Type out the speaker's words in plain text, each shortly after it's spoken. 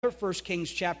1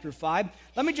 Kings chapter 5.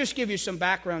 Let me just give you some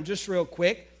background just real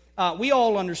quick. We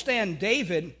all understand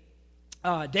David.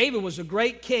 David was a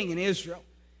great king in Israel.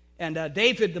 And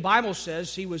David, the Bible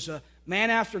says, he was a man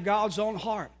after God's own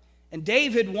heart. And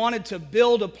David wanted to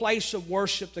build a place of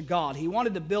worship to God. He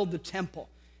wanted to build the temple.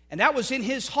 And that was in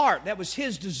his heart. That was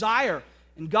his desire.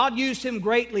 And God used him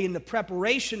greatly in the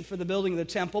preparation for the building of the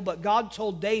temple. But God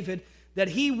told David that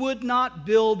he would not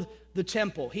build the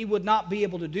temple. He would not be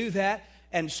able to do that.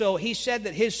 And so he said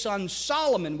that his son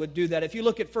Solomon would do that. If you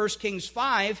look at 1 Kings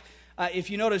 5, if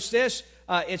you notice this,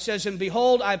 it says, "And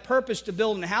behold, I purpose to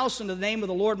build an house in the name of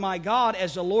the Lord my God,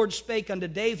 as the Lord spake unto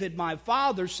David my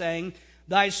father, saying,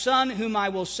 Thy son whom I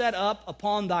will set up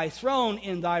upon thy throne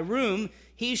in thy room,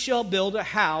 he shall build a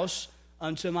house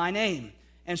unto my name."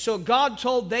 And so God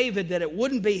told David that it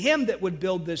wouldn't be him that would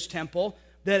build this temple,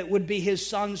 that it would be his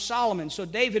son Solomon. So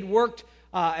David worked,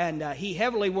 and he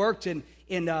heavily worked in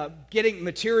getting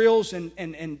materials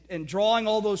and drawing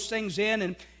all those things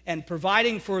in and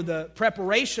providing for the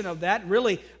preparation of that,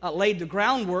 really laid the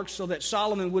groundwork so that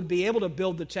Solomon would be able to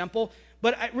build the temple.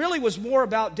 But it really was more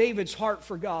about David's heart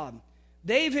for God.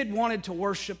 David wanted to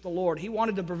worship the Lord. He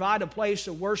wanted to provide a place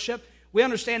of worship. We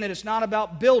understand that it's not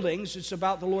about buildings, it's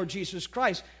about the Lord Jesus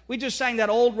Christ. We just sang that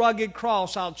old rugged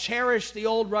cross. I'll cherish the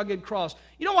old rugged cross.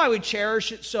 You know why we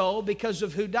cherish it so? Because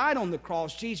of who died on the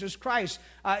cross, Jesus Christ.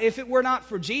 If it were not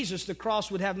for Jesus, the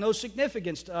cross would have no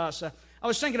significance to us. I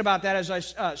was thinking about that as I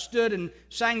stood and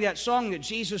sang that song that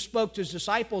Jesus spoke to his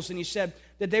disciples, and he said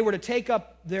that they were to take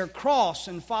up their cross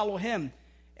and follow him.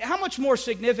 How much more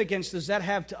significance does that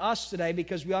have to us today,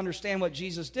 because we understand what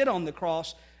Jesus did on the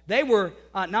cross? They were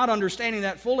not understanding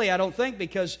that fully, I don't think,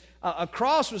 because a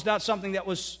cross was not something that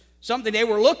was something they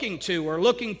were looking to or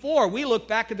looking for. We look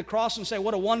back at the cross and say,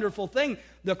 what a wonderful thing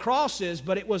the cross is,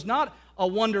 but it was not a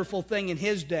wonderful thing in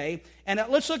his day. And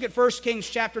let's look at 1 Kings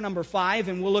chapter number 5,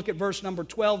 and we'll look at verse number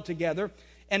 12 together.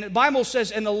 And the Bible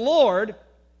says, "And the Lord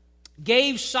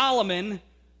gave Solomon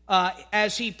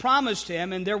as he promised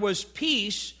him, and there was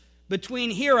peace between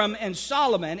Hiram and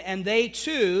Solomon, and they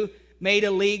two made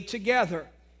a league together.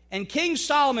 And King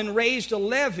Solomon raised a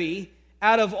levy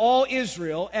out of all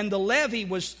Israel, and the levy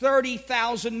was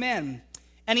 30,000 men.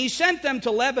 And he sent them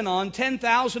to Lebanon,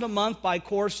 10,000 a month by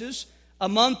courses. A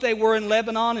month they were in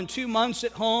Lebanon, and 2 months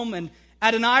at home, and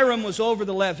Adoniram was over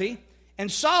the levy.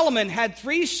 And Solomon had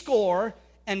 10,000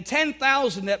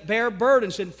 that bear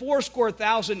burdens, and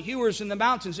 80,000 hewers in the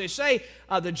mountains." They say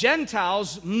the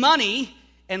Gentiles' money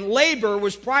and labor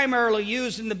was primarily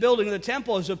used in the building of the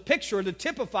temple as a picture to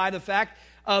typify the fact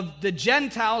of the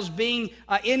Gentiles being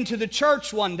into the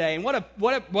church one day. And what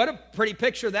a pretty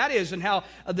picture that is, and how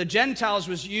the Gentiles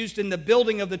was used in the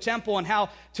building of the temple, and how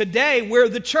today we're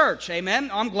the church. Amen?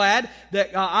 I'm glad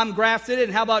that I'm grafted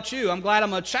in. How about you? I'm glad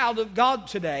I'm a child of God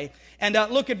today. And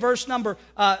look at verse number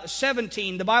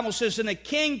 17. The Bible says, "And the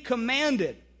king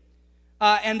commanded,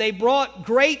 and they brought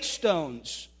great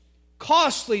stones,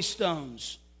 costly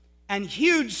stones, and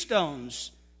huge stones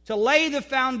to lay the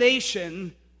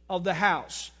foundation of the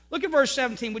house." Look at verse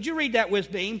 17. Would you read that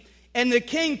with me? "And the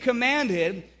king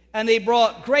commanded, and they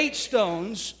brought great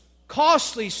stones,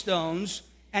 costly stones,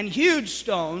 and huge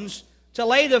stones to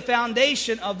lay the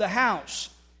foundation of the house.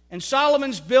 And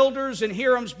Solomon's builders and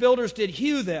Hiram's builders did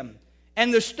hew them,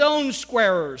 and the stone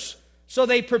squarers. So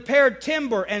they prepared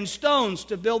timber and stones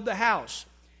to build the house.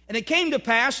 And it came to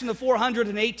pass in the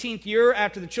 418th year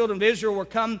after the children of Israel were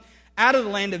come out of the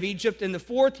land of Egypt, in the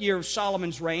 4th year of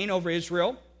Solomon's reign over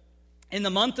Israel, in the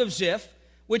month of Ziph,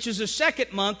 which is the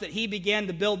 2nd month that he began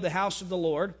to build the house of the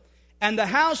Lord. And the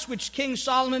house which King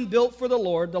Solomon built for the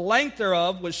Lord, the length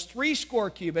thereof was 80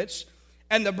 cubits,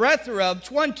 and the breadth thereof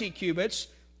 20 cubits,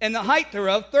 and the height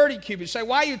thereof 30 cubits. Say,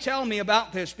 why are you telling me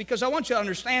about this? Because I want you to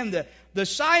understand that the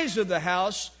size of the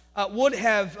house would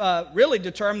have really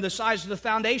determined the size of the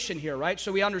foundation here, right?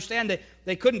 So we understand that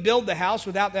they couldn't build the house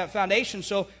without that foundation.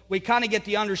 So we kind of get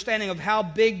the understanding of how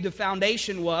big the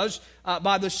foundation was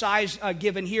by the size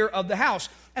given here of the house.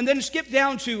 And then skip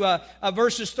down to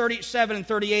verses 37 and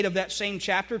 38 of that same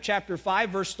chapter, chapter 5,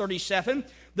 verse 37.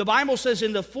 The Bible says,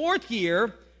 "In the 4th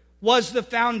year was the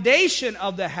foundation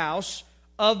of the house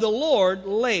of the Lord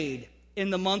laid in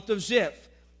the month of Ziph.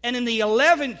 And in the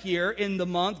 11th year, in the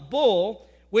month Bul,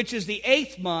 which is the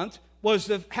 8th month, was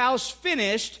the house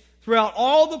finished throughout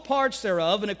all the parts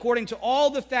thereof, and according to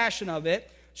all the fashion of it,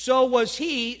 so was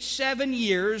he 7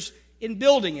 years in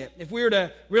building it." If we were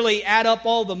to really add up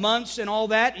all the months and all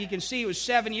that, you can see it was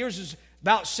 7 years. It's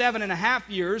about 7.5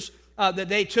 years that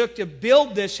they took to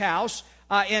build this house,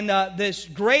 in this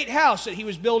great house that he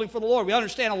was building for the Lord. We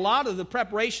understand a lot of the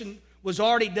preparation was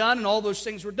already done, and all those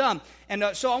things were done. And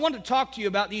so I want to talk to you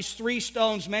about these 3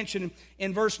 stones mentioned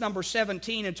in verse number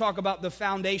 17 and talk about the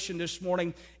foundation this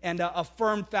morning and a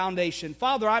firm foundation.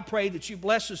 Father, I pray that you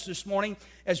bless us this morning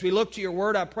as we look to your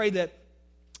word. I pray that,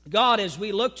 God, as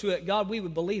we look to it, God, we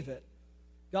would believe it.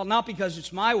 God, not because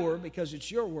it's my word, because it's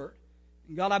your word.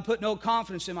 And God, I put no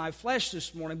confidence in my flesh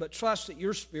this morning, but trust that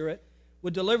your Spirit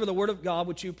would deliver the word of God,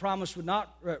 which you promised would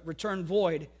not return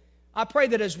void. I pray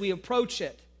that as we approach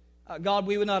it, God,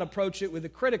 we would not approach it with a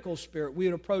critical spirit. We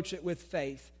would approach it with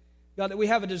faith. God, that we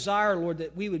have a desire, Lord,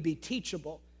 that we would be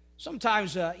teachable.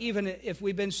 Sometimes, even if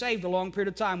we've been saved a long period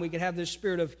of time, we could have this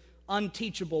spirit of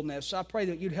unteachableness. I pray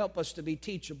that you'd help us to be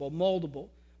teachable, moldable,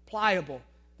 pliable,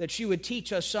 that you would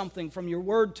teach us something from your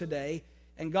word today.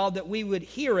 And God, that we would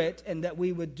hear it and that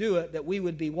we would do it, that we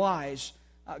would be wise,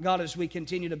 God, as we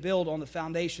continue to build on the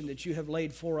foundation that you have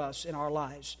laid for us in our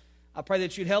lives. I pray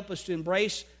that you'd help us to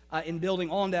embrace in building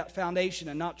on that foundation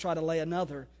and not try to lay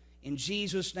another. In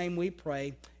Jesus' name we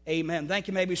pray. Amen. Thank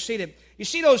you. You may be seated. You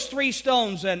see those 3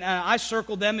 stones, and I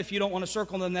circled them. If you don't want to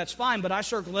circle them, that's fine, but I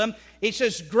circled them. It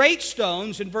says great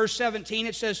stones in verse 17.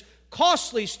 It says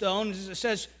costly stones. It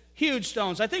says huge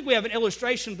stones. I think we have an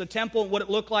illustration of the temple and what it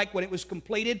looked like when it was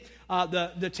completed.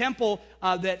 The temple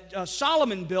that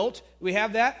Solomon built, we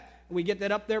have that. We get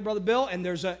that up there, Brother Bill, and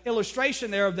there's an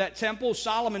illustration there of that temple,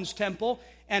 Solomon's temple.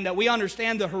 And we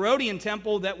understand the Herodian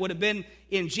temple that would have been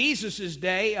in Jesus'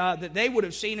 day, that they would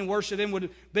have seen and worshiped him would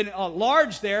have been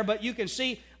large there. But you can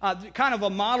see kind of a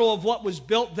model of what was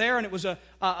built there. And it was a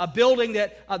building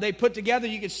that they put together.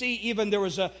 You can see even there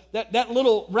was that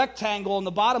little rectangle on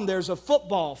the bottom, there's a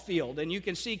football field. And you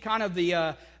can see kind of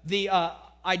the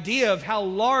idea of how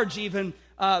large even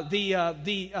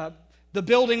the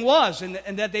building was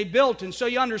and that they built. And so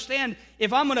you understand,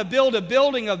 if I'm going to build a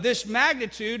building of this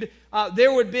magnitude,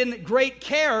 there would have been great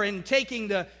care in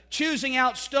choosing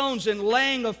out stones and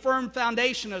laying a firm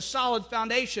foundation, a solid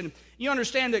foundation. You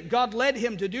understand that God led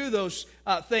him to do those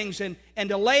things and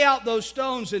to lay out those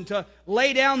stones and to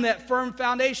lay down that firm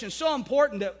foundation. It's so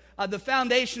important that the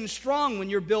foundation is strong when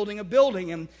you're building a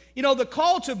building. And, you know, the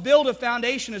call to build a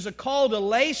foundation is a call to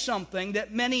lay something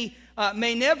that many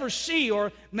may never see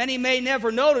or many may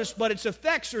never notice, but its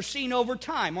effects are seen over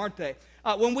time, aren't they?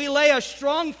 When we lay a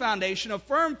strong foundation, a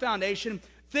firm foundation,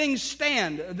 things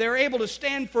stand. They're able to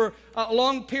stand for a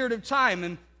long period of time.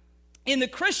 And in the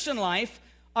Christian life,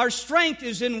 our strength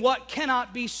is in what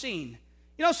cannot be seen.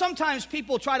 You know, sometimes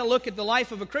people try to look at the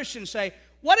life of a Christian and say,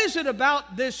 what is it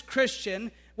about this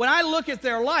Christian? When I look at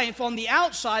their life on the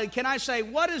outside, can I say,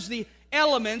 what is the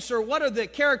elements or what are the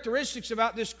characteristics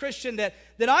about this Christian that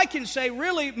I can say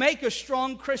really make a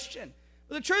strong Christian?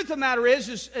 Well, the truth of the matter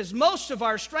is most of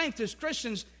our strength as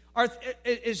Christians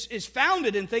is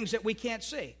founded in things that we can't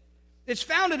see. It's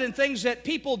founded in things that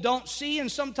people don't see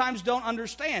and sometimes don't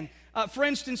understand. For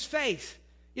instance, faith.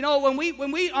 You know, when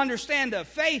we understand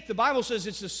faith, the Bible says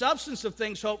it's the substance of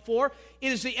things hoped for.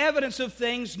 It is the evidence of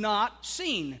things not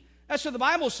seen. That's what the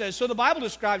Bible says. So the Bible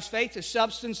describes faith as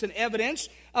substance and evidence,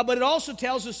 but it also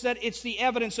tells us that it's the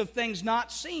evidence of things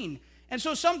not seen. And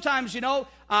so sometimes, you know,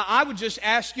 I would just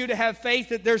ask you to have faith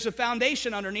that there's a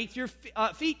foundation underneath your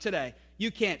feet today.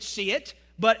 You can't see it,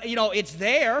 but, you know, it's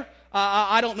there.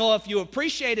 I don't know if you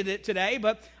appreciated it today,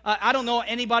 but I don't know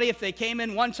anybody if they came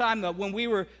in one time when we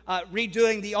were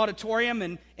redoing the auditorium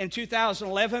in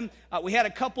 2011. We had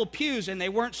a couple pews, and they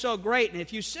weren't so great. And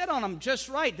if you sit on them just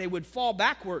right, they would fall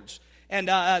backwards. And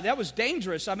that was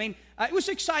dangerous. I mean, it was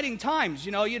exciting times.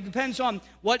 You know, it depends on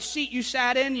what seat you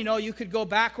sat in. You know, you could go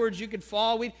backwards, you could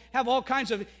fall. We'd have all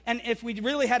kinds of, and if we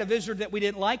really had a visitor that we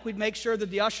didn't like, we'd make sure that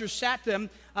the ushers sat them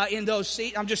in those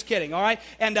seats. I'm just kidding, all right?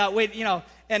 And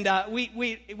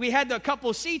we had a couple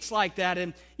of seats like that.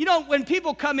 And, you know, when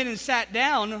people come in and sat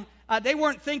down, they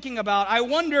weren't thinking about, I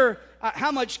wonder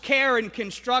how much care and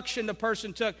construction the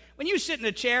person took. When you sit in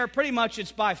a chair, pretty much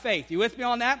it's by faith. You with me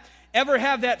on that? Ever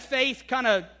have that faith kind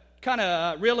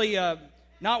of really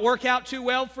not work out too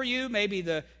well for you? Maybe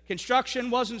the construction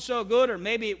wasn't so good, or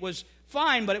maybe it was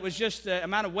fine, but it was just the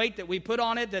amount of weight that we put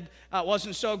on it that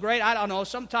wasn't so great. I don't know.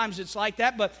 Sometimes it's like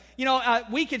that. But, you know,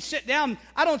 we could sit down.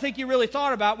 I don't think you really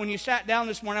thought about when you sat down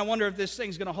this morning, I wonder if this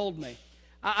thing's going to hold me.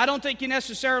 I don't think you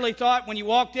necessarily thought when you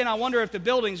walked in, I wonder if the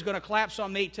building's going to collapse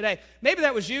on me today. Maybe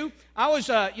that was you. I was,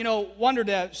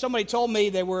 wondered, somebody told me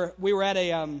we were at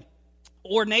a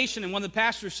ordination, and one of the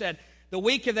pastors said the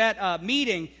week of that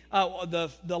meeting,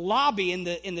 the lobby in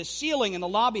the ceiling in the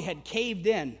lobby had caved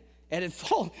in. And it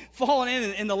had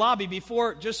fallen in the lobby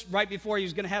just right before he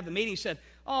was going to have the meeting. He said,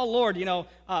 oh, Lord, you know,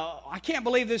 I can't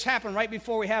believe this happened right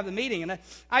before we have the meeting. And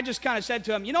I just kind of said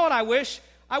to him, you know what I wish?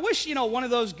 I wish, one of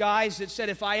those guys that said,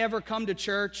 if I ever come to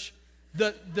church,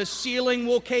 the ceiling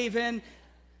will cave in.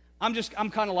 I'm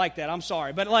kind of like that. I'm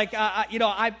sorry. But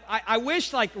I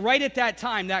wish right at that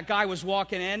time that guy was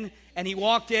walking in, and he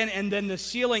walked in, and then the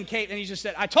ceiling caved, and he just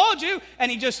said, I told you, and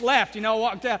he just left,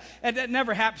 walked out. And that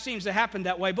never seems to happen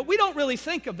that way. But we don't really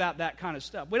think about that kind of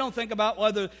stuff. We don't think about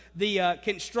whether the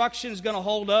construction is going to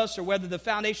hold us or whether the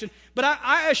foundation. But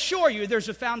I assure you there's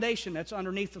a foundation that's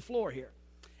underneath the floor here.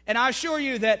 And I assure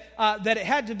you that it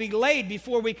had to be laid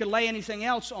before we could lay anything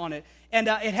else on it. And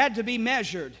it had to be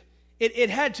measured.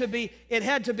 It had to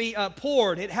be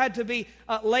poured. It had to be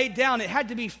laid down. It had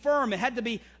to be firm. It had to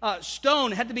be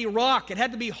stone. It had to be rock. It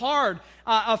had to be hard.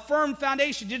 A firm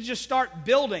foundation. You didn't just start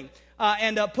building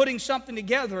and putting something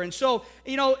together. And so,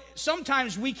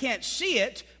 sometimes we can't see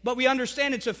it, but we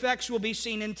understand its effects will be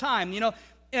seen in time.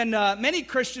 And many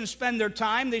Christians spend their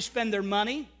time, they spend their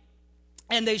money,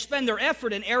 and they spend their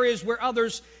effort in areas where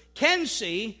others can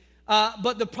see,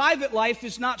 but the private life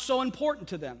is not so important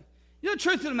to them. The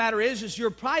truth of the matter is your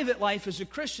private life as a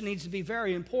Christian needs to be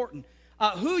very important.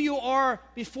 Who you are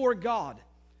before God,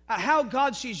 how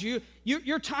God sees you,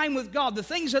 your time with God, the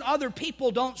things that other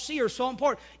people don't see are so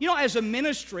important. As a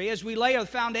ministry, as we lay a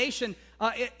foundation,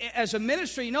 as a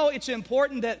ministry, it's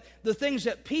important that the things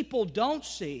that people don't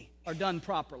see are done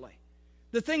properly.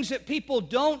 The things that people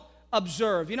don't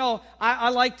observe. I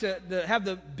like to have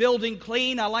the building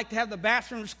clean. I like to have the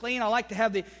bathrooms clean. I like to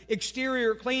have the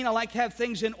exterior clean. I like to have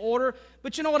things in order.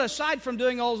 But you know what? Aside from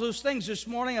doing all those things this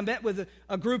morning, I met with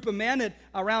a group of men at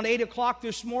around 8 o'clock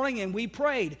this morning, and we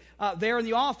prayed there in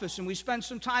the office, and we spent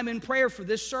some time in prayer for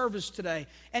this service today.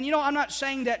 And I'm not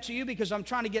saying that to you because I'm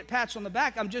trying to get pats on the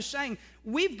back. I'm just saying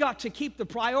we've got to keep the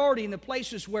priority in the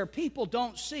places where people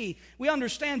don't see. We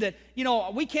understand that,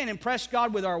 we can't impress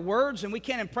God with our words, and we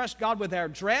can't impress God with our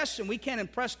dress, and we can't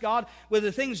impress God with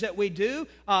the things that we do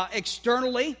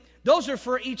externally. Those are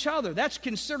for each other. That's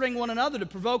considering one another, to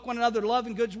provoke one another to love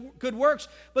and good works.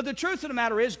 But the truth of the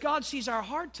matter is, God sees our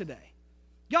heart today.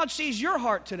 God sees your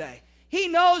heart today. He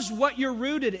knows what you're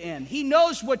rooted in. He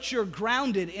knows what you're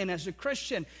grounded in as a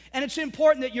Christian. And it's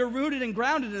important that you're rooted and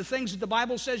grounded in the things that the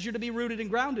Bible says you're to be rooted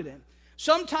and grounded in.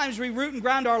 Sometimes we root and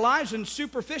ground our lives in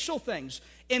superficial things,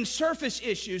 in surface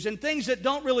issues, and things that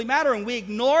don't really matter, and we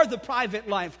ignore the private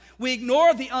life. We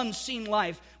ignore the unseen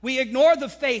life. We ignore the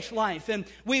faith life, and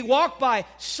we walk by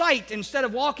sight instead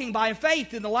of walking by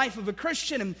faith in the life of a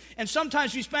Christian. And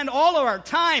sometimes we spend all of our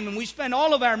time, and we spend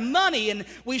all of our money, and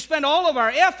we spend all of our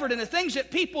effort in the things that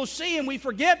people see, and we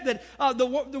forget that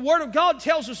the Word of God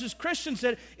tells us as Christians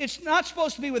that it's not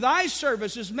supposed to be with eye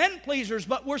service as men pleasers,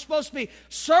 but we're supposed to be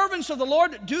servants of the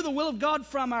Lord that do the will of God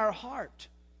from our heart.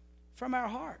 From our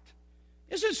heart.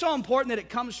 Isn't it so important that it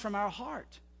comes from our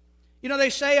heart?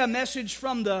 They say a message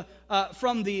from the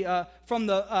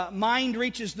mind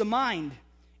reaches the mind,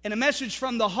 and a message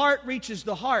from the heart reaches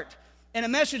the heart, and a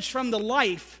message from the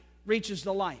life reaches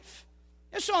the life.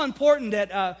 It's so important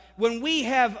that when we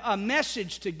have a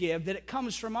message to give, that it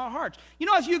comes from our hearts.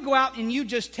 If you go out and you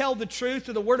just tell the truth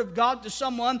or the Word of God to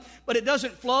someone, but it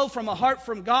doesn't flow from a heart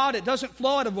from God, it doesn't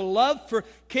flow out of a love for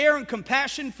care and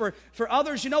compassion for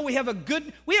others, we have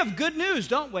good news,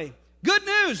 don't we? Good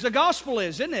news, the gospel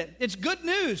is, isn't it? It's good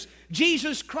news.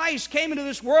 Jesus Christ came into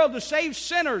this world to save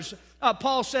sinners,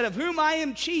 Paul said, of whom I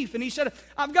am chief. And he said,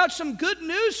 I've got some good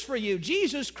news for you.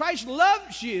 Jesus Christ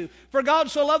loves you. For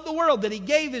God so loved the world that he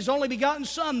gave his only begotten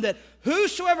Son, that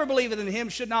whosoever believeth in him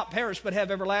should not perish but have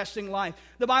everlasting life.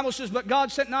 The Bible says, but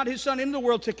God sent not his Son into the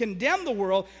world to condemn the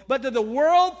world, but that the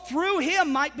world through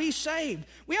him might be saved.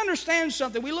 We understand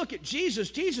something. We look at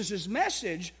Jesus. Jesus'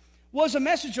 message was a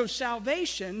message of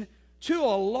salvation to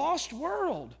a lost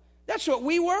world. That's what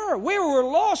we were. We were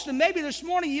lost, and maybe this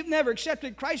morning you've never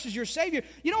accepted Christ as your Savior.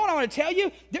 You know what I want to tell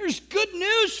you? There's good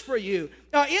news for you.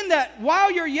 In that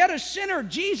while you're yet a sinner,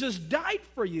 Jesus died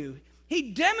for you.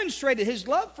 He demonstrated his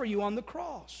love for you on the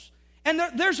cross. And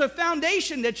there's a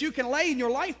foundation that you can lay in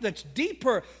your life that's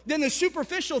deeper than the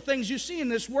superficial things you see in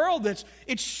this world.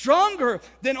 It's stronger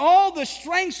than all the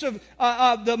strengths of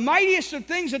the mightiest of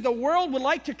things that the world would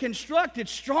like to construct.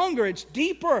 It's stronger. It's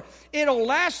deeper. It'll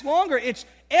last longer. It's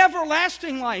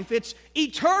everlasting life. It's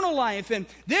eternal life. And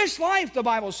this life, the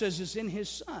Bible says, is in his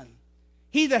Son.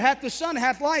 He that hath the Son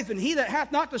hath life, and he that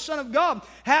hath not the Son of God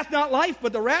hath not life,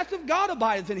 but the wrath of God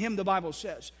abideth in him, the Bible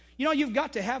says. You've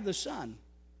got to have the Son.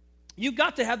 You've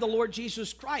got to have the Lord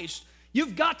Jesus Christ.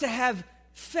 You've got to have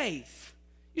faith.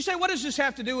 You say, what does this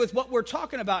have to do with what we're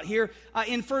talking about here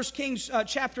in 1 Kings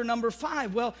chapter number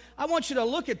 5? Well, I want you to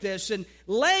look at this. And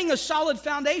laying a solid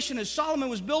foundation, as Solomon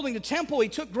was building the temple, he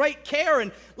took great care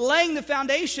in laying the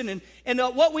foundation. And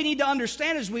what we need to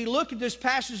understand as we look at this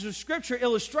passage of Scripture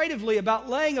illustratively about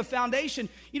laying a foundation,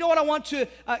 you know what I want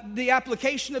the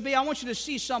application to be? I want you to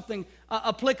see something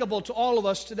applicable to all of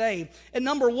us today. And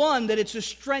number one, that it's a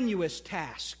strenuous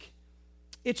task.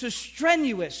 It's a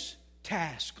strenuous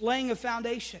task, laying a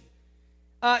foundation.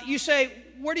 You say,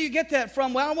 where do you get that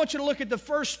from? Well, I want you to look at the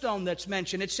first stone that's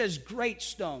mentioned. It says great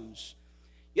stones.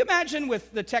 You imagine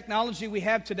with the technology we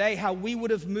have today how we would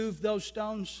have moved those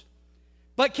stones?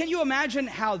 But can you imagine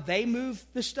how they moved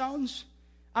the stones?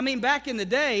 I mean, back in the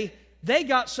day, they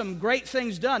got some great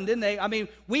things done, didn't they? I mean,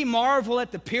 we marvel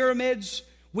at the pyramids.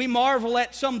 We marvel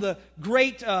at some of the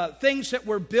great things that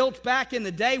were built back in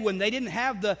the day when they didn't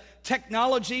have the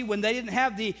technology, when they didn't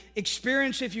have the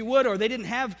experience, if you would, or they didn't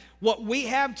have what we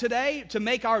have today to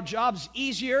make our jobs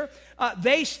easier.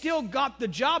 They still got the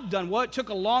job done. Well, it took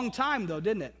a long time, though,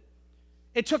 didn't it?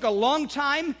 It took a long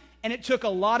time, and it took a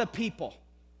lot of people.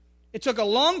 It took a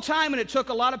long time, and it took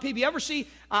a lot of people. You ever see,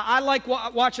 I like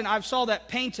watching, I saw that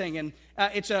painting, and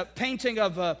it's a painting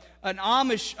of an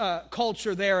Amish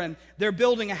culture there, and they're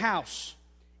building a house,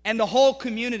 and the whole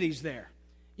community's there.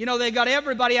 You know, they got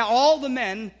everybody out, all the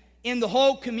men in the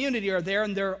whole community are there,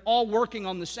 and they're all working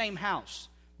on the same house.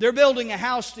 They're building a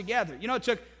house together. You know, it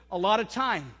took a lot of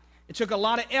time. It took a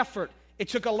lot of effort. It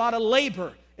took a lot of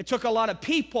labor. It took a lot of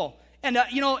people. And,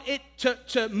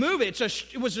 to move it,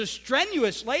 it was a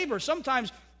strenuous labor.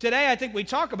 Sometimes today I think we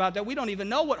talk about that. We don't even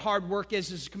know what hard work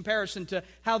is in comparison to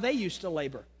how they used to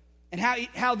labor and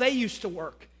how they used to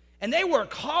work. And they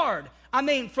work hard. I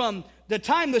mean, from the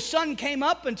time the sun came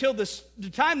up until the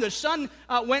time the sun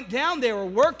went down, they were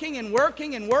working and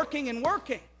working and working and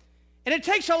working. And it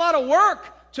takes a lot of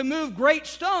work to move great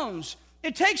stones.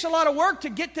 It takes a lot of work to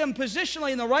get them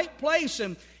positionally in the right place.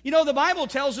 And, you know, the Bible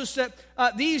tells us that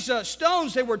these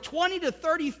stones, they were 20 to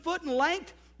 30 foot in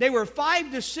length. They were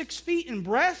 5 to 6 feet in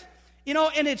breadth. You know,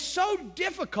 and it's so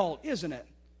difficult, isn't it?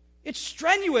 It's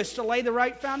strenuous to lay the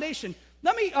right foundation.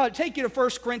 Let me take you to 1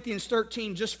 Corinthians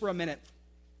 13 just for a minute.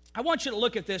 I want you to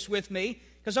look at this with me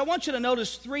because I want you to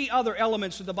notice 3 other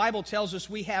elements that the Bible tells us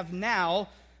we have now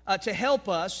to help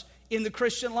us in the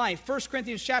Christian life. 1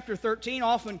 Corinthians chapter 13,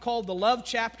 often called the love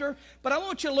chapter, but I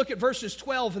want you to look at verses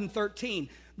 12 and 13.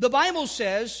 The Bible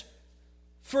says,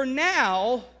 "For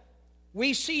now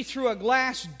we see through a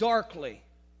glass darkly,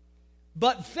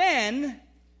 but then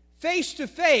face to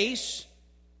face,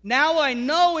 now I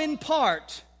know in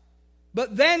part,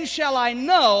 but then shall I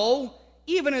know,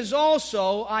 even as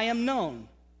also I am known."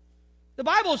 The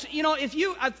Bible's, you know,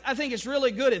 I think it's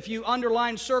really good if you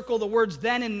underline, circle the words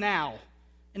then and now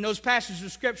in those passages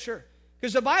of Scripture.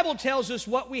 Because the Bible tells us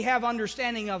what we have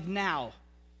understanding of now.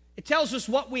 It tells us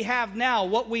what we have now,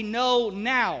 what we know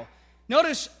now.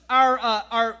 Notice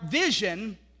our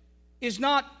vision is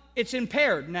not, it's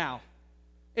impaired now.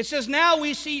 It says now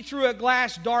we see through a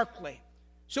glass darkly.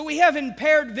 So we have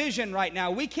impaired vision right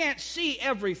now. We can't see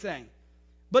everything.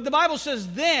 But the Bible says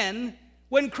then,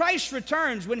 when Christ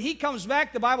returns, when He comes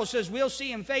back, the Bible says we'll see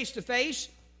Him face to face,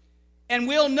 and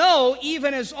we'll know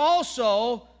even as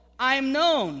also I am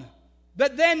known.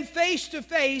 But then face to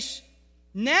face,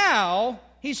 now,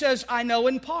 He says, I know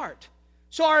in part.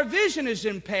 So our vision is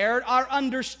impaired, our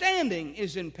understanding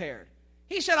is impaired.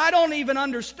 He said, I don't even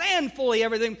understand fully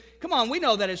everything. Come on, we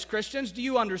know that as Christians. Do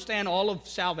you understand all of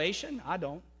salvation? I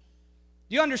don't.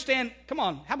 Do you understand? Come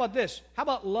on, how about this? How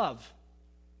about love?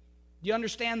 Do you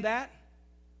understand that?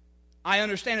 I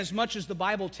understand as much as the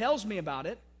Bible tells me about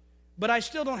it, but I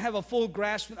still don't have a full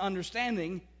grasp and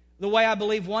understanding the way I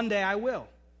believe one day I will.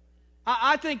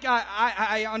 I think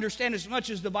I understand as much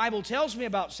as the Bible tells me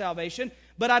about salvation,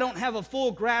 but I don't have a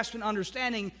full grasp and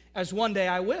understanding as one day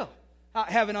I will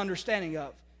have an understanding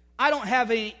of. I don't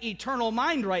have an eternal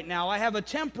mind right now. I have a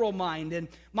temporal mind, and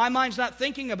my mind's not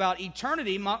thinking about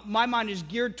eternity. My mind is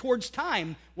geared towards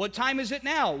time. What time is it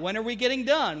now? When are we getting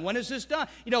done? When is this done?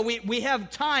 You know, we have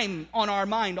time on our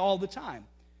mind all the time.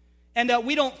 And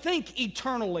we don't think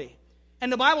eternally.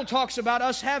 And the Bible talks about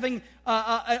us having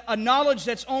a knowledge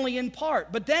that's only in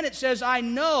part. But then it says, I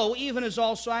know even as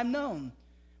also I'm known.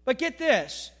 But get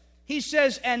this. He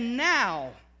says, and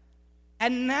now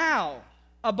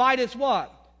abideth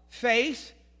what?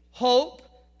 Faith, hope,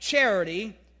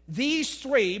 charity, these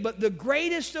 3, but the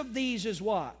greatest of these is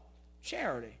what?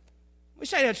 Charity. We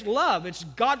say it's love. It's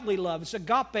godly love. It's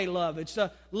agape love. It's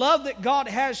the love that God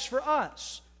has for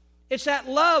us. It's that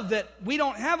love that we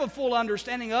don't have a full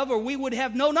understanding of, or we would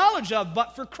have no knowledge of,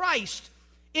 but for Christ.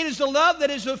 It is the love that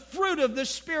is a fruit of the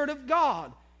Spirit of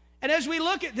God. And as we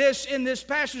look at this in this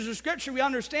passage of Scripture, we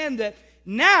understand that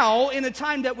now, in the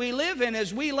time that we live in,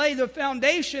 as we lay the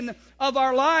foundation of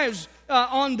our lives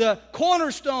on the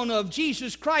cornerstone of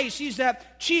Jesus Christ, He's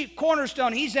that chief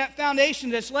cornerstone. He's that foundation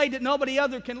that's laid that nobody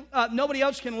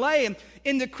else can lay. And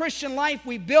in the Christian life,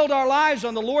 we build our lives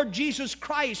on the Lord Jesus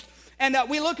Christ. And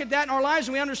we look at that in our lives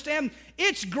and we understand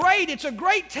it's great. It's a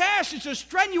great task. It's a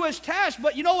strenuous task.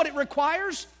 But you know what it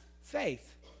requires? Faith.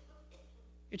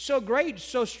 It's so great,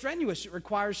 so strenuous, it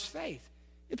requires faith.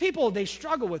 The people, they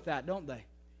struggle with that, don't they?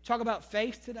 Talk about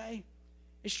faith today.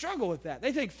 They struggle with that.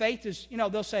 They think faith is,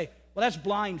 they'll say, well, that's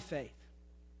blind faith.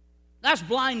 That's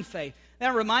blind faith.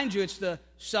 That reminds you, it's the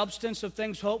substance of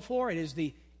things hoped for. It is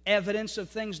the evidence of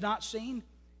things not seen.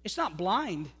 It's not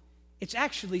blind. It's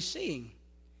actually seeing.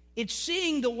 It's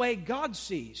seeing the way God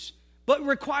sees. But it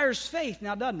requires faith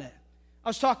now, doesn't it? I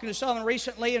was talking to someone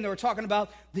recently, and they were talking about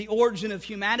the origin of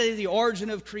humanity, the origin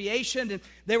of creation, and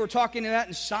they were talking about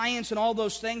in science and all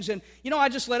those things. And, I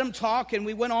just let him talk, and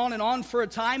we went on and on for a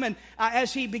time. And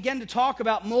as he began to talk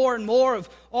about more and more of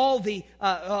all the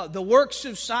works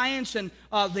of science and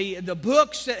the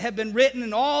books that have been written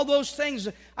and all those things,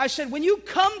 I said, when you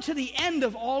come to the end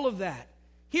of all of that,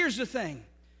 here's the thing.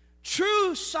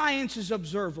 True science is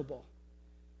observable.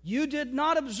 You did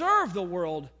not observe the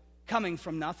world coming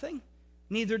from nothing.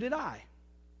 Neither did I.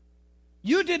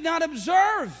 You did not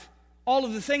observe all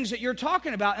of the things that you're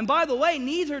talking about. And by the way,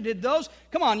 neither did those.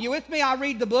 Come on, you with me? I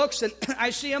read the books and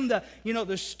I see them.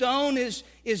 The stone is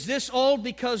this old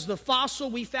because the fossil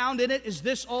we found in it is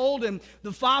this old. And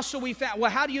the fossil we found,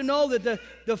 well, how do you know that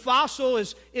the fossil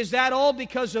is that old?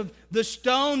 Because of the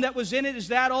stone that was in it is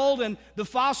that old. And the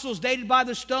fossil is dated by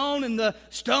the stone and the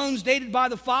stone's dated by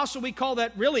the fossil. We call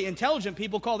that, really intelligent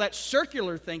people call that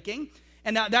circular thinking.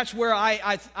 And that's where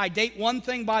I date one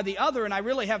thing by the other, and I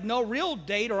really have no real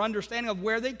date or understanding of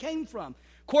where they came from.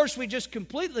 Of course, we just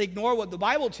completely ignore what the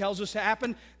Bible tells us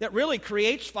happened that really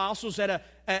creates fossils at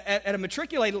a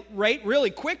matriculated rate,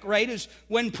 really quick rate, is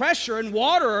when pressure and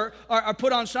water are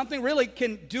put on something, really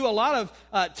can do a lot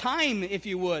of time, if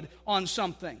you would, on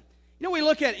something. We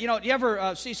look at, you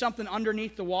ever see something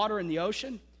underneath the water in the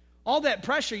ocean? All that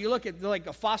pressure, you look at like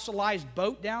a fossilized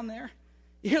boat down there.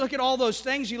 You look at all those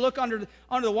things, you look under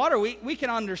the water, we can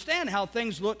understand how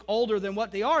things look older than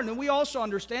what they are. And then we also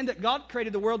understand that God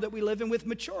created the world that we live in with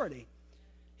maturity.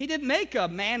 He didn't make a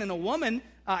man and a woman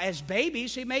as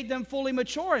babies. He made them fully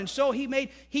mature. And so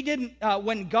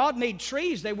when God made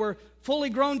trees, they were fully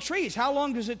grown trees. How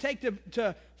long does it take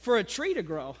for a tree to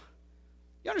grow?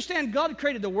 You understand, God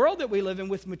created the world that we live in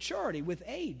with maturity, with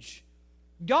age.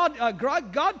 God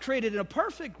created it in a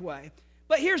perfect way.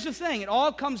 But here's the thing, it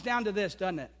all comes down to this,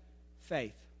 doesn't it?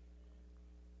 Faith.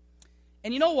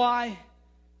 And you know why?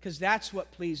 Because that's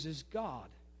what pleases God.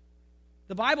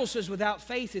 The Bible says without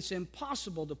faith it's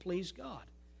impossible to please God.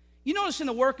 You notice in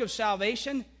the work of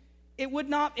salvation, it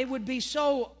would be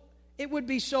so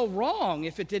wrong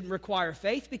if it didn't require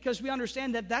faith, because we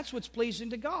understand that that's what's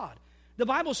pleasing to God. The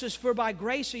Bible says, for by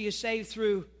grace are you saved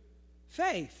through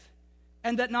faith,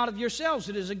 and that not of yourselves,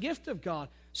 it is a gift of God.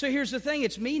 So here's the thing,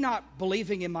 it's me not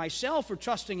believing in myself or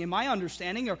trusting in my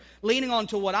understanding or leaning on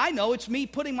to what I know. It's me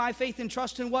putting my faith and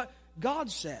trust in what God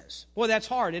says. Boy, that's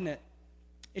hard, isn't it?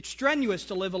 It's strenuous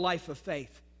to live a life of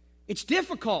faith. It's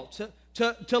difficult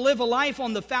to live a life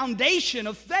on the foundation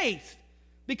of faith,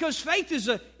 because faith is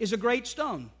a great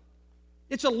stone.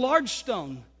 It's a large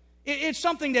stone. It's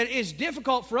something that is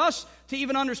difficult for us to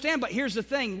even understand. But here's the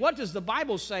thing, what does the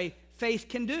Bible say faith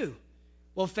can do?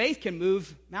 Well, faith can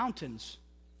move mountains.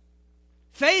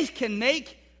 Faith can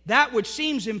make that which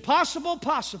seems impossible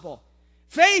possible.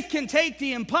 Faith can take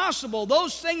the impossible,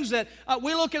 those things that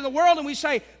we look in the world and we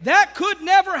say, that could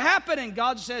never happen. And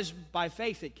God says, by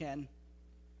faith it can.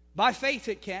 By faith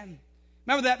it can.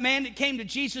 Remember that man that came to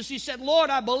Jesus, he said, Lord,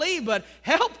 I believe, but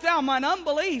help thou mine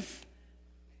unbelief.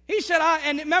 He said,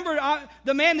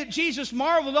 the man that Jesus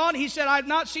marveled on, he said, I have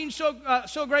not seen so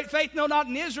great faith, no, not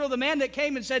in Israel. The man that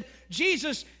came and said,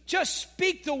 Jesus, just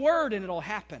speak the word and it'll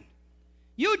happen.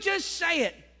 You just say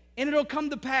it, and it'll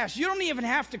come to pass. You don't even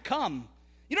have to come.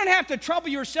 You don't have to trouble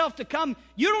yourself to come.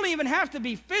 You don't even have to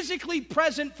be physically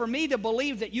present for me to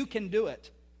believe that you can do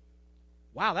it.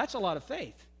 Wow, that's a lot of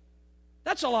faith.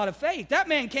 That's a lot of faith. That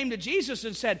man came to Jesus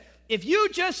and said, if you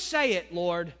just say it,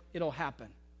 Lord, it'll happen.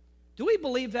 Do we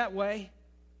believe that way?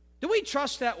 Do we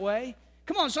trust that way?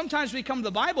 Come on, sometimes we come to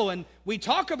the Bible and we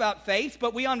talk about faith,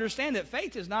 but we understand that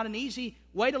faith is not an easy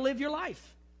way to live your life.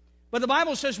 But the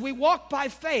Bible says we walk by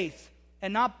faith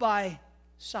and not by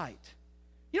sight.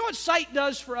 You know what sight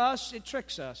does for us? It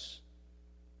tricks us.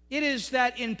 It is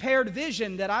that impaired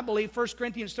vision that I believe 1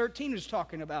 Corinthians 13 is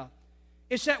talking about.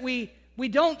 It's that we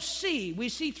don't see. We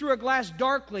see through a glass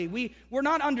darkly. We're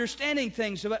not understanding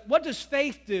things. What does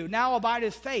faith do? Now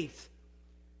abideth faith.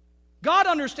 God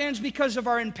understands because of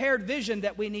our impaired vision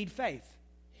that we need faith.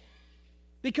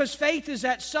 Because faith is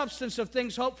that substance of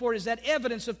things hoped for, is that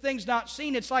evidence of things not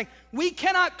seen. It's like we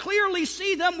cannot clearly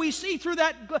see them. We see through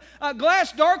that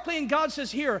glass darkly, and God says,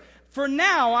 here, for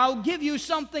now I'll give you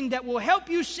something that will help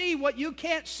you see what you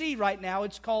can't see right now.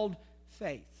 It's called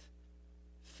faith.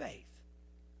 Faith.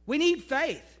 We need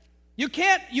faith. You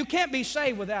can't be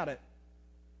saved without it.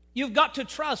 You've got to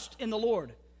trust in the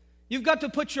Lord. You've got to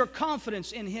put your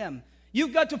confidence in Him.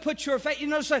 You've got to put your faith,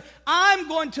 say, I'm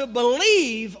going to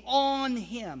believe on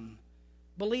Him.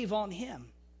 Believe on Him.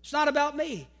 It's not about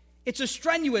me. It's a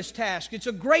strenuous task. It's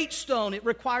a great stone. It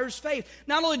requires faith.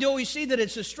 Not only do we see that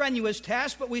it's a strenuous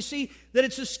task, but we see that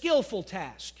it's a skillful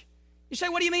task. You say,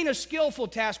 what do you mean a skillful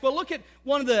task? Well, look at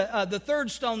one of the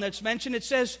third stone that's mentioned. It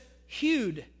says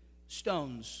hewed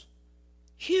stones.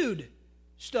 Hewed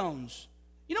stones.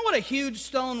 You know what a hewed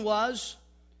stone was?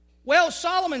 Well,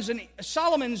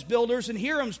 Solomon's builders and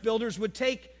Hiram's builders would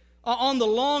take on the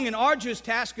long and arduous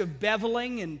task of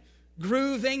beveling and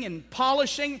grooving and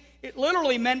polishing. It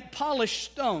literally meant polished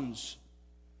stones.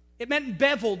 It meant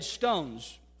beveled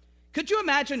stones. Could you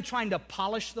imagine trying to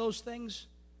polish those things?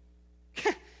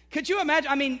 Could you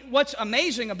imagine? I mean, what's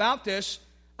amazing about this,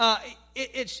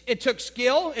 it took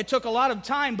skill, it took a lot of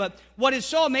time, but what is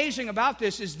so amazing about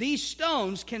this is these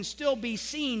stones can still be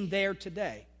seen there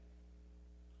today.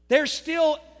 They're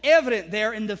still evident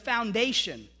there in the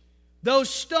foundation. Those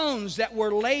stones that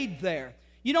were laid there.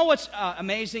 You know what's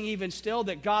amazing even still?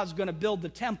 That God's going to build the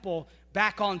temple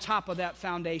back on top of that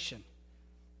foundation.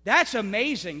 That's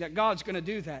amazing that God's going to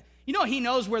do that. You know, He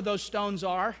knows where those stones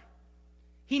are.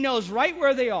 He knows right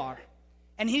where they are.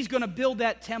 And He's going to build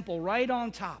that temple right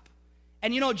on top.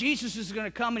 And you know, Jesus is going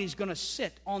to come and He's going to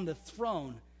sit on the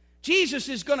throne. Jesus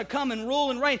is going to come and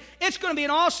rule and reign. It's going to be an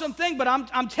awesome thing, but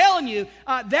I'm telling you,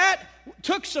 that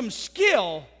took some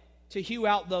skill to hew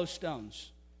out those stones.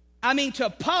 I mean,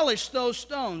 to polish those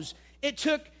stones. It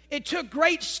took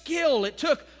great skill. It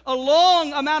took a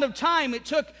long amount of time.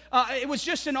 It was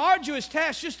just an arduous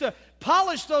task just to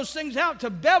polish those things out, to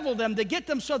bevel them, to get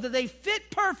them so that they fit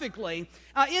perfectly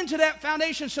into that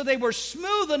foundation, so they were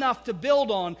smooth enough to build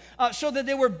on, so that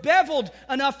they were beveled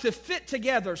enough to fit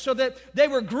together, so that they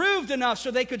were grooved enough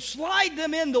so they could slide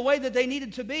them in the way that they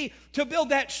needed to be, to build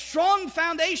that strong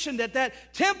foundation that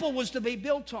temple was to be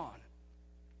built on.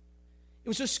 It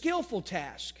was a skillful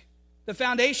task. The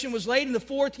foundation was laid in the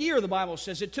 4th year, the Bible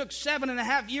says. It took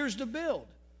 7.5 years to build.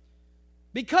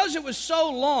 Because it was so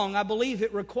long, I believe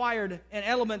it required an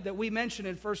element that we mentioned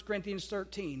in 1 Corinthians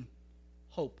 13,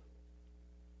 hope.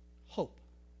 Hope.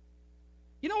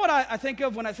 You know what I think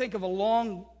of when I think of a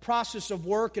long process of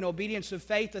work and obedience of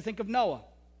faith? I think of Noah.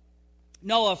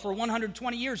 Noah, for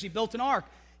 120 years, he built an ark.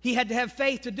 He had to have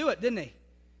faith to do it, didn't he?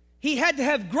 He had to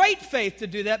have great faith to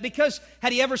do that, because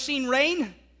had he ever seen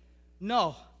rain?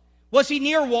 No. Was he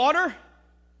near water?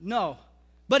 No.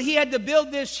 But he had to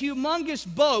build this humongous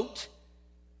boat.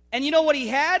 And you know what he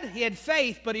had? He had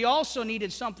faith, but he also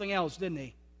needed something else, didn't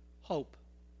he? Hope.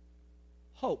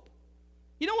 Hope.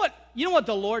 You know what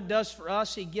the Lord does for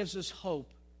us? He gives us hope.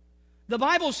 The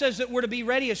Bible says that we're to be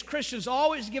ready as Christians,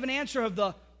 always give an answer of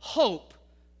the hope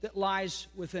that lies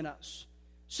within us.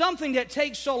 Something that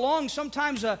takes so long.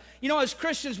 Sometimes, as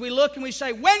Christians, we look and we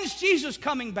say, when's Jesus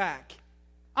coming back?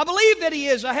 I believe that He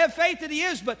is. I have faith that He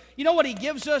is. But you know what He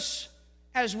gives us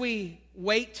as we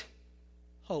wait?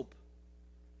 Hope.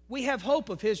 We have hope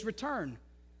of His return.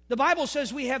 The Bible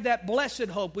says we have that blessed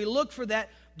hope. We look for that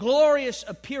glorious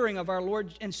appearing of our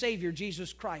Lord and Savior,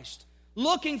 Jesus Christ.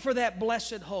 Looking for that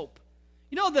blessed hope.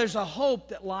 You know, there's a hope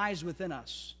that lies within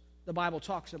us, the Bible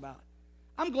talks about.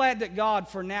 I'm glad that God,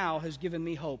 for now, has given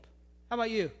me hope. How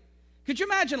about you? Could you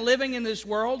imagine living in this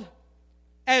world?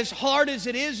 As hard as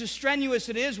it is, as strenuous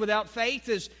it is, without faith,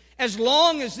 as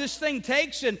long as this thing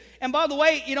takes. And by the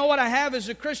way, you know what I have as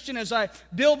a Christian, as I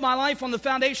build my life on the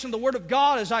foundation of the Word of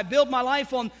God, as I build my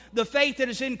life on the faith that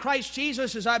is in Christ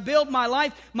Jesus, as I build my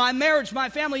life, my marriage, my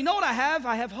family, you know what I have?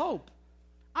 I have hope.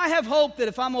 I have hope that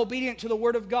if I'm obedient to the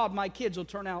Word of God, my kids will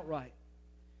turn out right.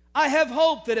 I have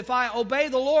hope that if I obey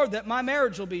the Lord, that my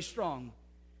marriage will be strong.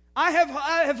 I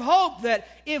have hope that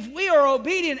if we are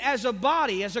obedient as a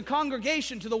body, as a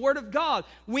congregation to the Word of God,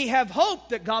 we have hope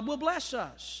that God will bless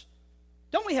us.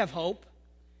 Don't we have hope?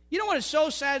 You know what is so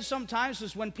sad sometimes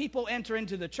is when people enter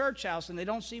into the church house and they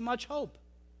don't see much hope.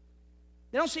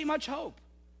 They don't see much hope.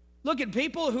 Look at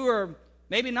people who are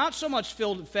maybe not so much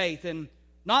filled with faith, and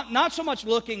Not so much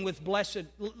looking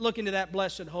to that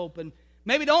blessed hope, and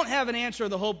maybe don't have an answer of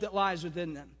the hope that lies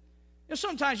within them. You know,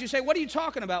 sometimes you say, what are you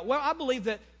talking about? Well, I believe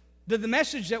that the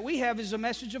message that we have is a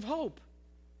message of hope.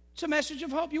 It's a message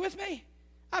of hope. You with me?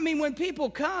 I mean, when people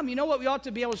come, you know what we ought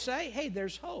to be able to say? Hey,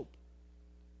 there's hope.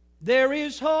 There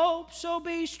is hope, so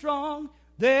be strong.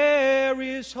 There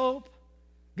is hope.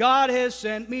 God has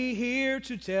sent me here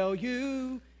to tell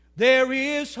you there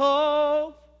is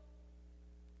hope.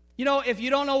 You know, if you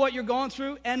don't know what you're going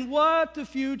through and what the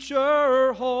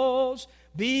future holds,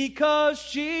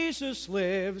 because Jesus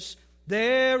lives,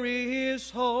 there is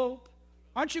hope.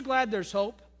 Aren't you glad there's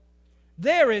hope?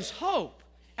 There is hope.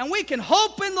 And we can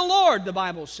hope in the Lord, the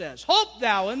Bible says. Hope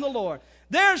thou in the Lord.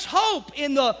 There's hope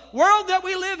in the world that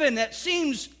we live in that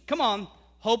seems, come on,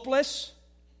 hopeless,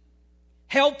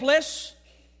 helpless.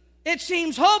 It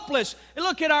seems hopeless. You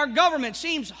look at our government, it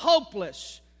seems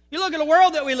hopeless. You look at the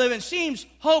world that we live in, it seems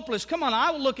hopeless. Come on,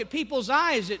 I will look at people's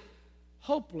eyes, it's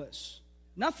hopeless.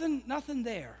 Nothing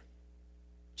there.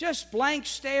 Just blank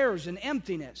stares and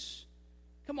emptiness.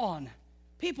 Come on,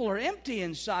 people are empty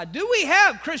inside. Do we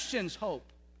have, Christians, hope?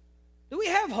 Do we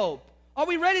have hope? Are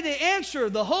we ready to answer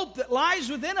the hope that lies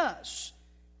within us?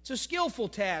 It's a skillful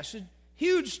task.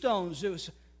 Huge stones. It was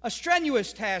a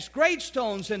strenuous task. Great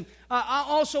stones. And I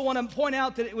also want to point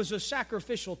out that it was a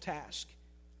sacrificial task.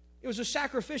 It was a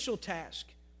sacrificial task.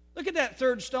 Look at that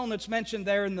third stone that's mentioned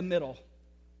there in the middle.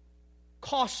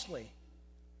 Costly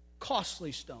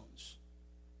stones.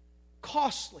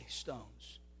 Costly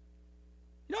stones.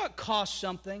 You know it costs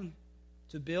something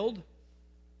to build? You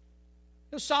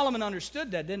know, Solomon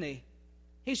understood that, didn't he?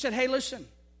 He said, hey, listen,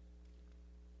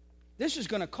 this is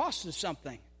going to cost us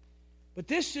something, but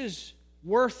this is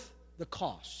worth the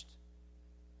cost.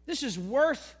 This is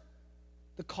worth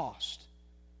the cost.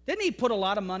 Didn't he put a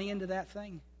lot of money into that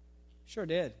thing? Sure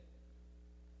did.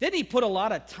 Didn't he put a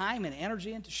lot of time and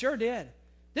energy into it? Sure did.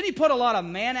 Didn't he put a lot of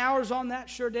man hours on that?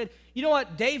 Sure did. You know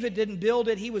what? David didn't build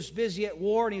it. He was busy at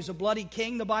war, and he's a bloody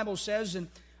king, the Bible says, and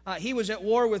he was at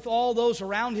war with all those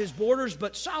around his borders.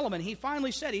 But Solomon, he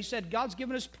finally said, God's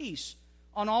given us peace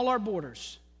on all our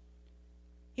borders.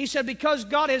 He said, because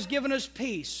God has given us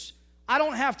peace, I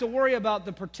don't have to worry about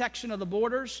the protection of the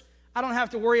borders. I don't have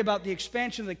to worry about the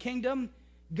expansion of the kingdom.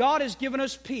 God has given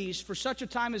us peace for such a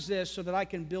time as this so that I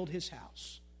can build his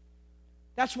house.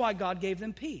 That's why God gave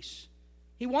them peace.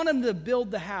 He wanted them to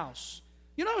build the house.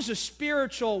 You know, it was a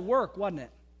spiritual work, wasn't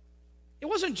it? It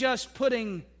wasn't just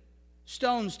putting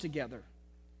stones together.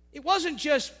 It wasn't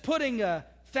just putting a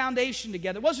foundation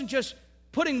together. It wasn't just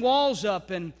putting walls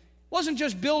up, and it wasn't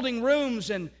just building rooms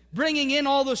and bringing in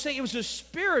all those things. It was a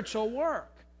spiritual work.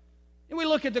 And we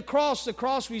look at the cross. The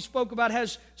cross we spoke about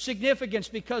has significance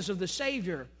because of the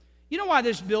Savior. You know why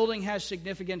this building has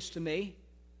significance to me?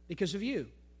 Because of you.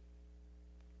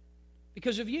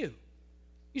 Because of you.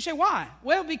 You say, why?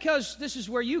 Well, because this is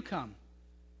where you come,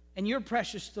 and you're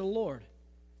precious to the Lord.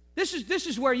 This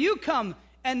is where you come,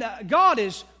 and God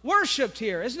is worshipped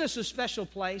here. Isn't this a special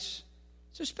place?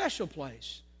 It's a special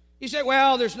place. You say,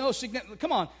 well, there's no significance.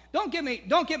 Come on, don't get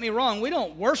me wrong. We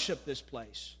don't worship this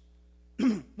place.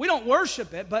 We don't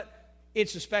worship it, but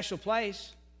it's a special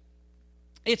place.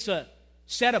 It's a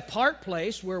set-apart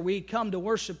place where we come to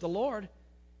worship the Lord.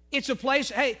 It's a place,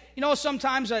 hey, you know,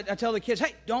 sometimes I tell the kids,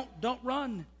 hey, don't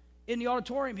run in the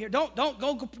auditorium here.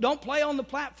 Don't play on the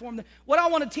platform. What I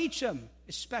want to teach them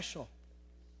is special.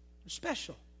 It's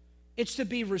special. It's to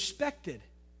be respected.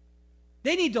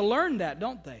 They need to learn that,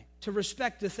 don't they? To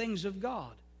respect the things of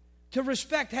God. To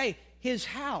respect, hey, his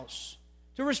house.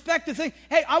 To respect the thing.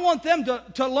 Hey, I want them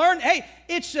to learn, hey,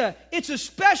 it's a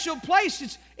special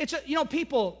place. It's you know,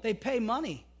 people, they pay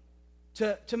money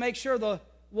to make sure the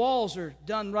walls are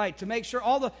done right, to make sure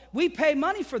we pay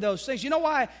money for those things. You know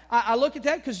why I look at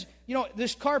that? Because, you know,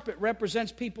 this carpet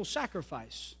represents people's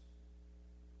sacrifice.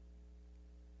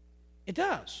 It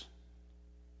does.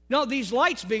 No, these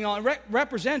lights being on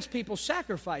represents people's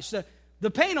sacrifice.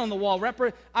 The paint on the wall.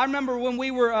 I remember when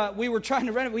we were trying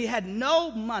to renovate, we had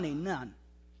no money, none.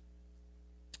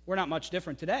 We're not much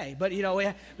different today, but you know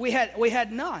we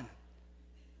had none.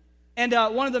 And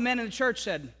one of the men in the church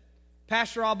said,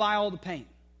 "Pastor, I'll buy all the paint."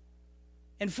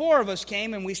 And 4 of us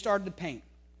came and we started to paint.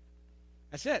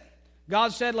 That's it.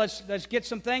 God said, let's get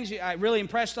some things. I really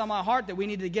impressed on my heart that we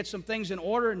needed to get some things in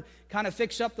order and kind of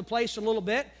fix up the place a little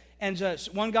bit. And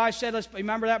one guy said,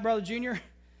 remember that, Brother Junior?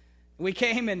 We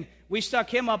came and we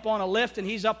stuck him up on a lift, and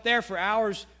he's up there for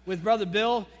hours with Brother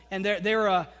Bill, and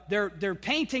they're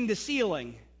painting the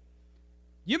ceiling.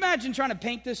 You imagine trying to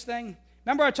paint this thing?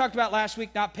 Remember I talked about last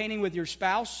week not painting with your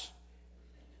spouse?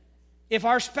 If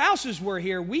our spouses were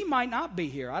here, we might not be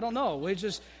here. I don't know.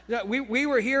 We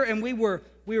were here, and we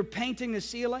were painting the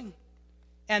ceiling,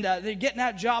 and they're getting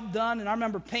that job done. And I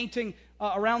remember painting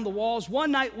around the walls.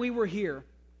 One night we were here,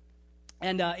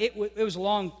 and it was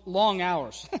long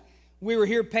hours. We were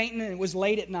here painting, and it was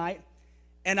late at night.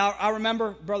 And I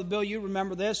remember, Brother Bill, you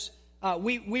remember this.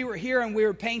 We were here, and we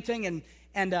were painting,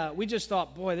 and we just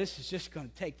thought, boy, this is just going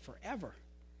to take forever.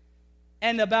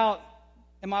 And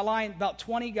am I lying? About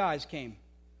 20 guys came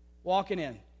walking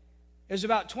in. It was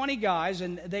about 20 guys,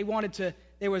 and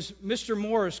there was Mr.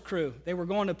 Moore's crew. They were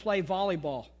going to play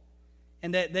volleyball.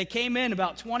 And they came in,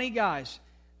 about 20 guys.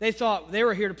 They thought they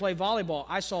were here to play volleyball.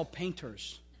 I saw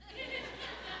painters.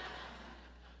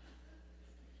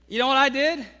 You know what I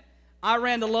did? I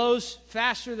ran to Lowe's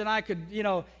faster than I could,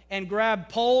 and grabbed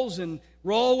poles and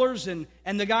rollers, and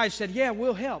the guys said, yeah,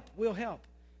 we'll help.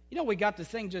 We got the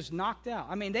thing just knocked out.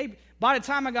 I mean, by the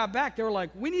time I got back, they were like,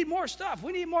 we need more stuff.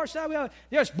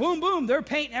 Just boom, boom. They're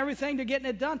painting everything. They're getting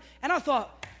it done. And I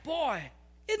thought, boy,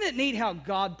 isn't it neat how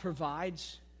God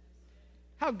provides?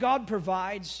 How God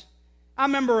provides. I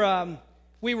remember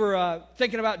we were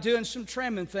thinking about doing some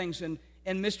trim and things, and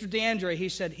Mr. DeAndre, he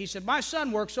said, my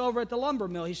son works over at the lumber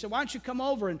mill. He said, why don't you come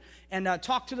over and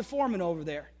talk to the foreman over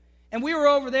there? And we were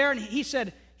over there, and he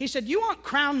said, you want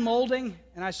crown molding?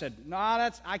 And I said, no,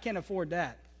 I can't afford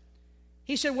that.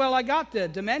 He said, well, I got the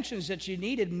dimensions that you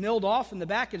needed milled off in the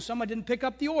back, and someone didn't pick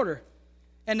up the order.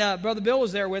 And Brother Bill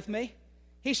was there with me.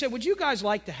 He said, would you guys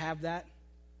like to have that?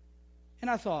 And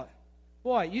I thought,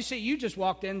 boy, you just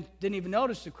walked in, didn't even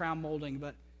notice the crown molding,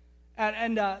 but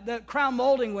the crown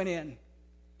molding went in.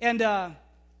 And,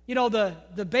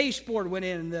 the baseboard went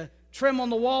in, and the trim on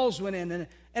the walls went in.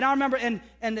 And I remember,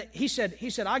 and he said,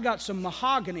 I got some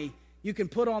mahogany you can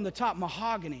put on the top,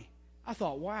 mahogany. I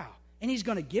thought, wow. And he's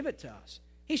going to give it to us.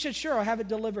 He said, sure, I'll have it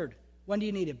delivered. When do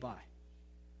you need it by?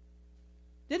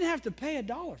 Didn't have to pay $1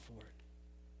 for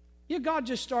it. God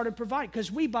just started providing,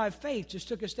 because we, by faith, just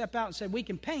took a step out and said, we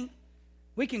can paint,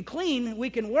 we can clean, we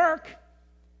can work.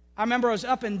 I remember I was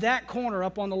up in that corner,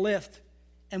 up on the lift,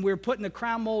 and we were putting the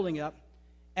crown molding up,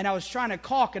 and I was trying to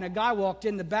caulk, and a guy walked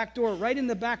in the back door, right in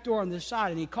the back door on this side,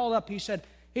 and he called up. He said,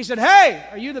 hey,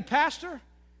 are you the pastor?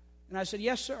 And I said,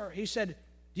 yes, sir. He said,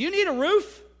 do you need a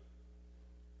roof?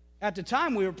 At the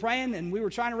time, we were praying, and we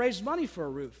were trying to raise money for a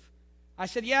roof. I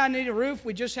said, yeah, I need a roof.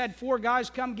 We just had 4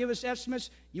 guys come give us estimates.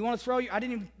 You want to throw I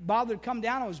didn't even bother to come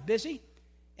down. I was busy.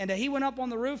 And he went up on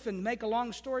the roof, and to make a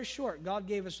long story short, God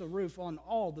gave us a roof on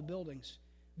all the buildings.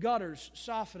 Gutters,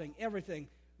 softening, everything.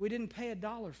 We didn't pay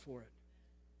 $1 for it.